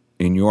of,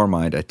 in your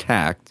mind,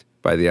 attacked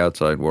by the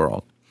outside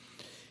world.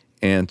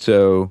 And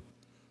so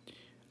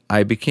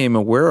I became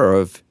aware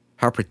of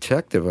how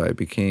protective I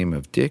became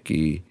of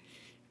Dickie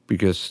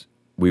because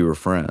we were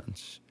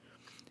friends.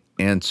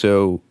 And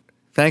so,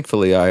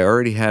 thankfully, I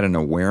already had an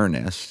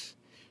awareness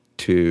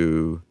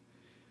to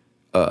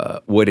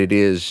what it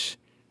is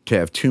to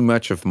have too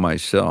much of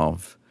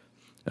myself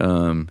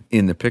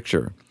in the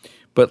picture.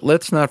 But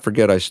let's not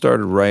forget, I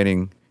started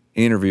writing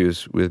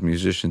interviews with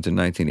musicians in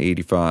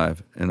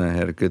 1985, and I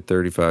had a good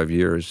 35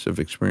 years of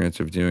experience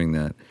of doing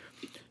that.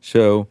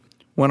 So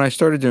when I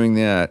started doing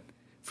that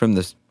from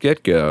the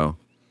get-go,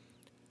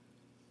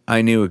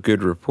 I knew a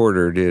good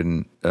reporter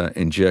didn't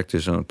inject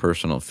his own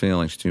personal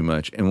feelings too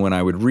much. And when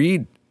I would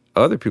read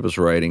other people's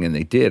writing, and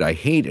they did, I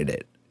hated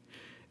it.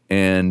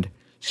 And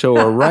so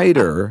a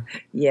writer,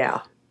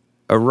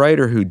 a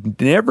writer who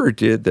never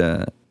did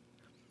that,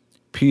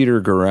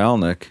 Peter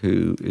Guralnick,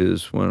 who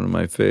is one of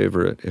my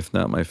favorite, if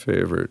not my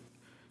favorite,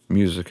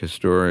 music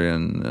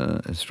historians,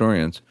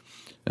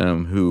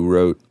 who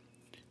wrote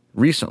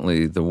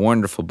recently the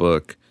wonderful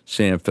book,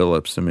 Sam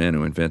Phillips, The Man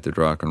Who Invented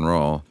Rock and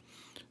Roll,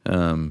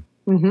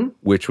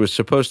 which was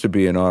supposed to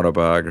be an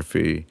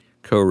autobiography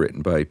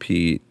co-written by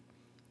Pete,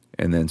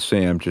 and then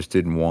Sam just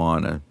didn't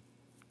want to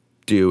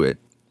do it.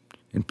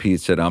 And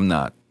Pete said, I'm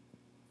not,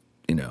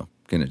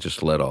 going to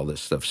just let all this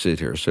stuff sit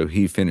here. So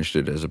he finished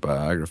it as a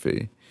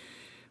biography.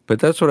 But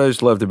that's what I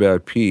always loved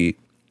about Pete.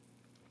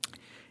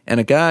 And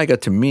a guy I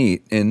got to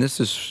meet, and this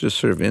is just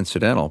sort of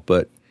incidental,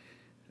 but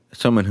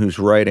someone whose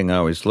writing I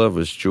always loved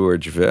was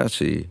George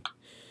Vesey,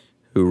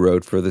 who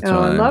wrote for the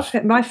Times. I love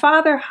him. My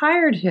father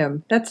hired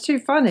him. That's too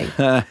funny.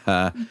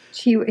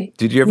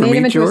 Did you ever meet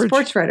him into George? A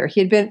sports writer.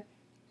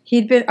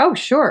 He'd been, oh,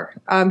 sure.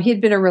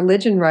 He'd been a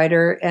religion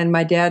writer, and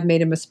my dad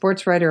made him a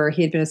sports writer, or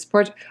he had been a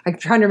sports. I'm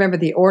trying to remember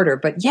the order,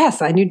 but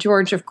yes, I knew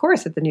George, of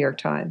course, at the New York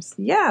Times.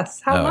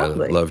 Yes, how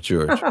lovely. I love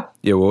George.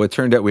 Yeah, well, it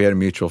turned out we had a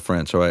mutual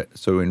friend.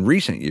 So in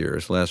recent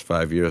years, last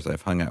 5 years,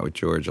 I've hung out with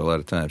George a lot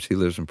of times. He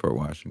lives in Port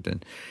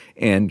Washington.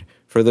 And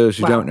for those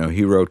who don't know,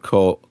 he wrote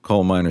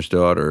Coal Miner's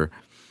Daughter,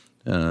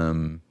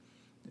 Loretta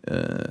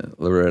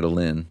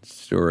Lynn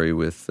story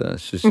with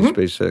Sissy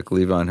Spacek.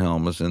 Levon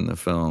Helm was in the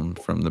film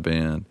from the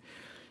band.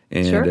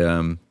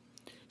 And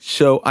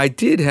so I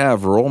did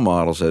have role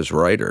models as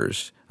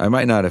writers. I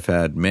might not have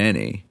had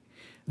many,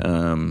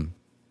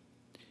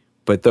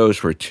 but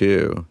those were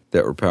two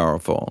that were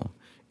powerful.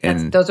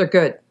 And those are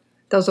good.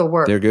 Those will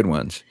work. They're good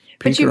ones.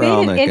 But you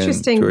made an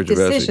interesting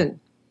decision.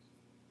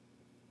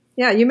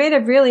 Yeah, you made a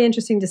really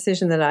interesting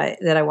decision that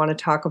I want to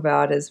talk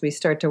about as we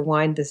start to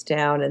wind this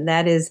down, and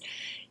that is,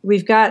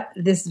 we've got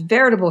this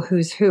veritable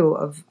who's who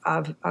of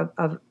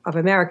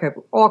America.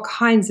 All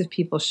kinds of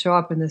people show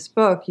up in this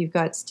book. You've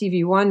got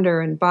Stevie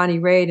Wonder and Bonnie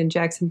Raitt and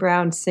Jackson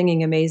Browne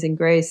singing Amazing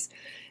Grace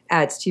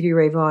at Stevie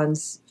Ray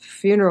Vaughan's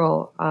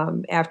funeral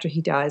after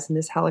he dies in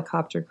this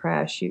helicopter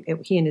crash.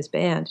 He and his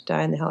band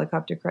die in the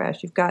helicopter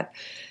crash. You've got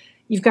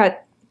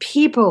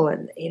people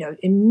and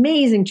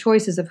amazing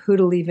choices of who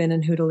to leave in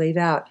and who to leave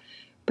out.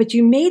 But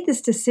you made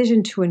this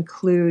decision to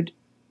include,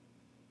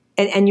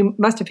 and you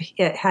must have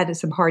had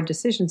some hard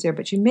decisions there,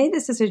 but you made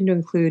this decision to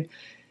include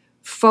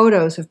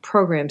photos of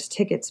programs,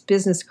 tickets,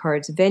 business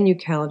cards, venue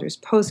calendars,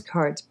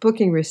 postcards,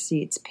 booking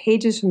receipts,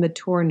 pages from the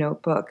tour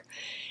notebook.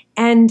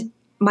 And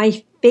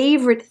my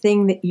favorite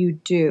thing that you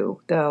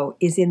do, though,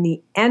 is in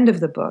the end of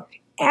the book,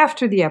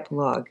 after the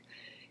epilogue,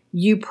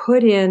 you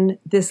put in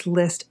this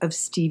list of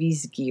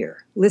Stevie's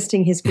gear,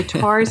 listing his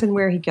guitars and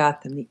where he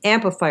got them. The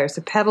amplifiers,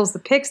 the pedals, the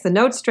picks, the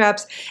note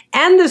straps,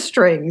 and the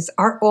strings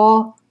are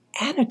all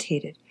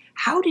annotated.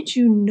 How did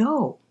you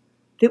know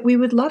that we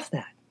would love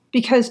that?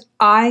 Because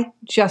I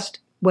just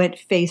went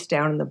face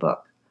down in the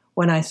book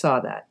when I saw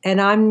that. And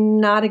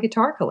I'm not a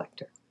guitar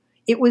collector.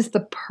 It was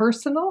the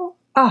personal,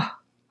 Well,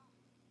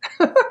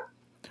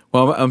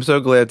 I'm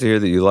so glad to hear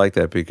that you like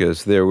that,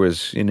 because there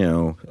was, a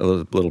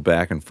little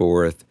back and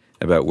forth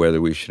about whether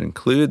we should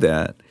include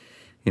that,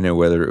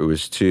 whether it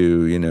was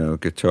too,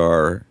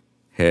 guitar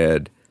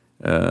head,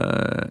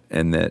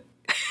 and that,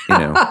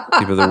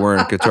 people that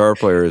weren't guitar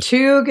players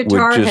too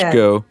guitar would just head.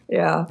 go,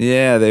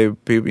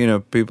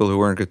 people who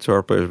weren't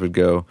guitar players would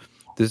go,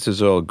 this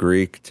is all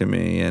Greek to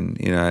me, and,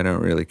 I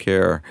don't really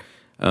care.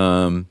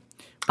 But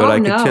I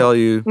could tell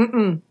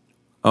you,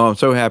 I'm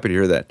so happy to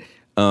hear that.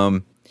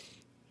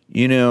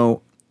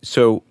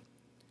 So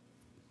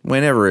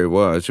whenever it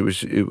was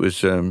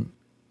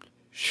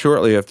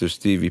shortly after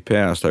Stevie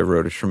passed, I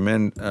wrote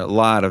a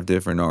lot of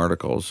different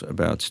articles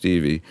about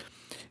Stevie.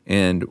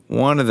 And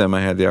one of them,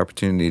 I had the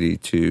opportunity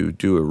to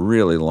do a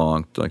really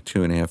long, like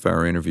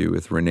 2.5-hour interview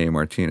with Renee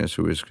Martinez,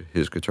 who was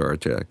his guitar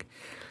tech.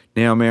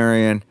 Now,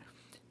 Marian,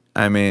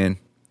 I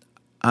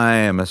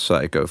am a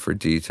psycho for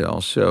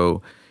detail.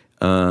 So,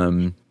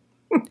 given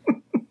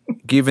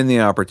the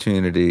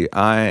opportunity,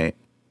 I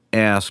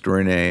asked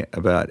Renee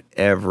about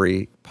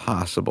every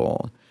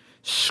possible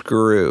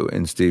screw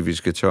in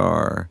Stevie's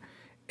guitar,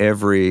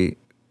 every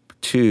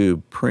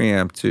tube,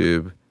 preamp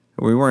tube.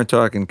 We weren't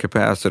talking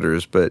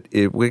capacitors, but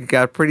we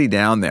got pretty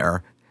down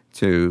there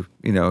to,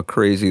 a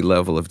crazy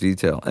level of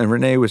detail. And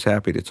Renee was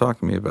happy to talk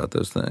to me about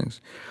those things.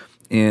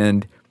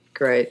 And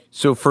great.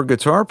 So for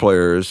guitar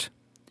players,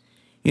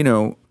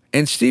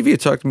 And Stevie had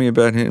talked to me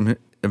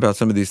about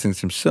some of these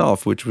things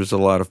himself, which was a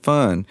lot of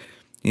fun.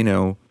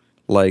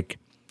 Like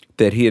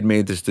that he had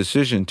made this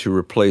decision to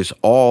replace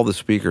all the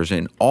speakers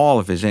in all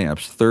of his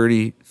amps,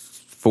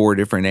 34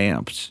 different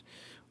amps,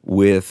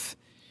 with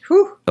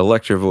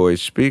Electro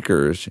Voice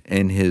speakers.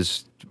 And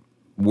his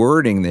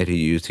wording that he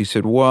used, he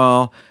said,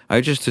 well,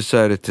 I just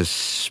decided to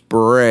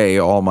spray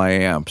all my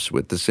amps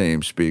with the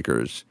same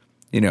speakers,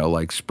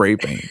 like spray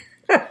paint.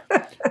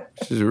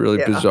 Which is a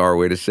really bizarre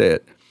way to say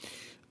it.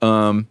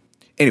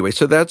 Anyway,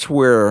 so that's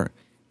where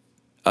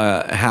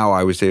how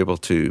I was able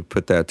to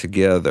put that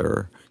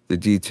together, the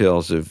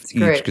details of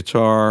each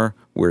guitar,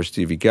 where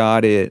Stevie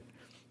got it,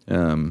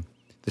 the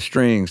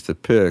strings, the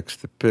picks,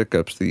 the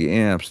pickups, the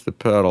amps, the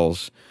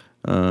pedals.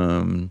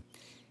 And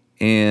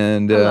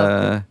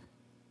I'm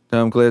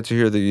glad to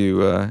hear that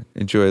you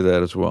enjoy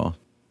that as well.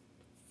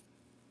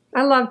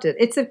 I loved it.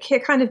 It's a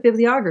kind of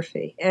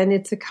bibliography, and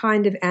it's a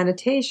kind of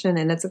annotation,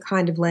 and it's a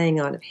kind of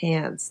laying on of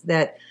hands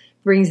that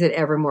brings it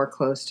ever more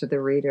close to the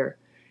reader.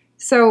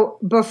 So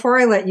before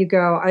I let you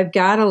go, I've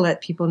got to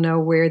let people know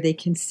where they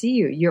can see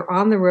you. You're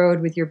on the road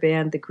with your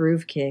band, the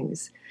Groove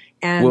Kings.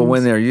 And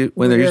when there used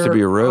to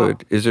be a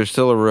road, is there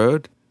still a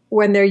road?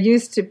 When there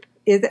used to,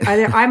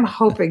 I'm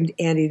hoping,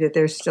 Andy, that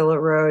there's still a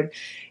road.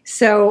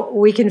 So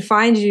we can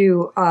find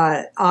you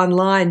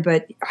online,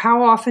 but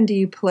how often do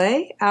you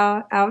play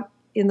out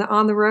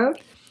on the road?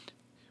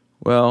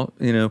 Well,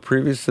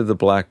 previous to the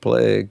Black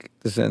Plague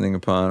descending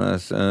upon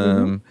us,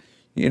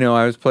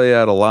 I was play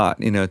out a lot,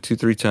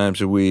 2-3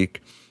 times a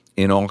week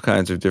in all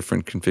kinds of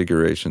different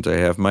configurations. I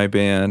have my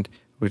band,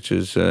 which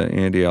is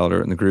Andy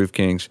Aladort and the Groove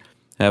Kings.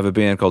 I have a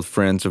band called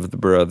Friends of the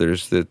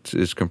Brothers that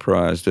is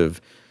comprised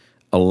of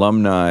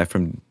alumni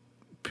from,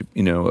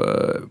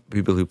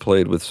 people who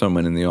played with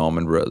someone in the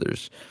Allman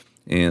Brothers.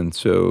 And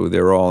so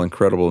they're all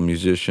incredible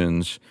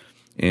musicians,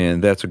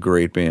 and that's a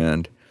great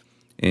band.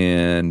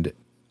 And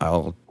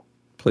I'll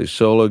play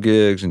solo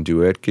gigs and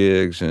duet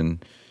gigs.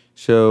 And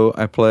so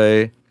I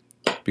play,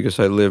 because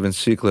I live in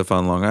Seacliff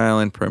on Long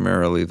Island,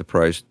 primarily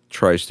the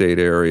tri-state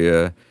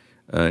area,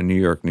 New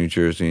York, New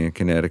Jersey, and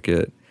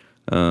Connecticut.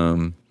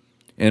 And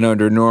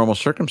under normal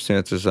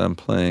circumstances, I'm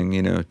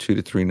playing, 2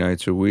 to 3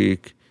 nights a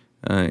week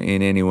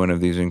in any one of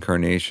these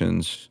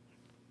incarnations,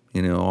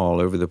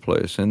 all over the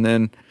place. And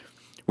then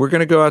we're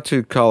going to go out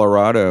to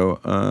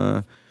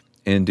Colorado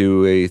and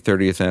do a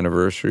 30th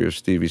anniversary of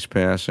Stevie's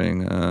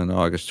passing on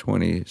August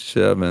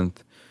 27th.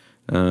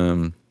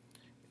 And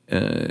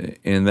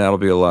that'll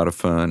be a lot of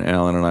fun.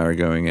 Alan and I are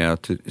going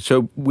out to...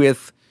 So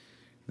with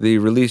the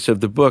release of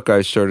the book,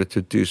 I started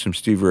to do some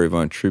Stevie Ray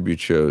Vaughan tribute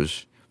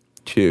shows,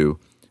 too.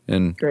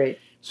 And great.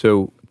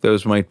 So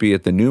those might be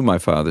at the new My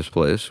Father's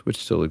Place, which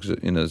still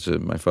exists, is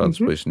My Father's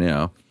Place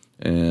now,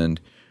 and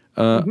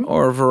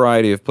or a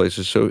variety of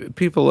places. So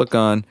people look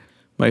on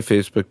my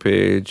Facebook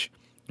page,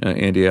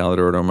 Andy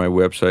Aladort, or my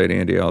website,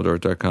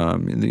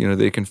 andyaladort.com.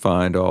 They can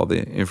find all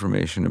the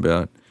information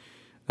about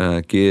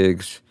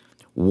gigs.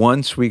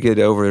 Once we get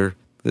over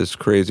this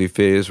crazy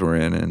phase we're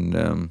in,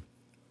 and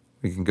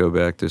we can go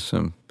back to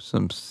some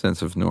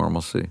sense of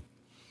normalcy.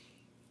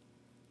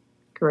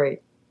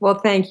 Great. Well,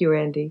 thank you,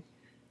 Andy.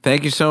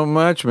 Thank you so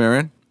much,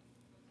 Marion.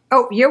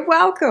 Oh, you're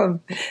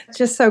welcome. It's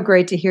just so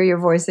great to hear your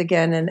voice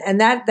again. And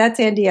that's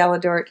Andy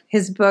Aladort.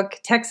 His book,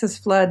 Texas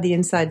Flood, The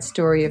Inside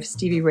Story of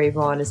Stevie Ray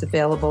Vaughan, is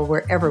available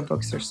wherever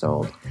books are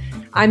sold.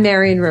 I'm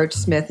Marion Roach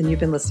Smith, and you've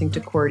been listening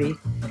to QWERTY.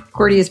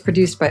 QWERTY is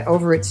produced by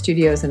Over It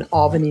Studios in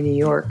Albany, New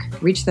York.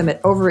 Reach them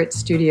at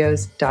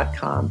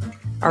overitstudios.com.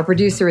 Our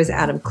producer is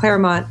Adam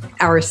Claremont.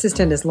 Our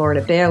assistant is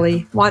Lorna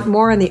Bailey. Want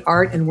more on the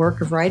art and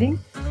work of writing?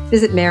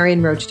 Visit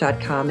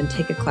MarionRoach.com and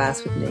take a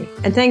class with me.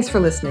 And thanks for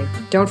listening.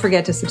 Don't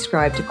forget to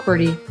subscribe to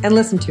QWERTY and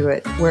listen to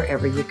it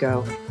wherever you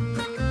go.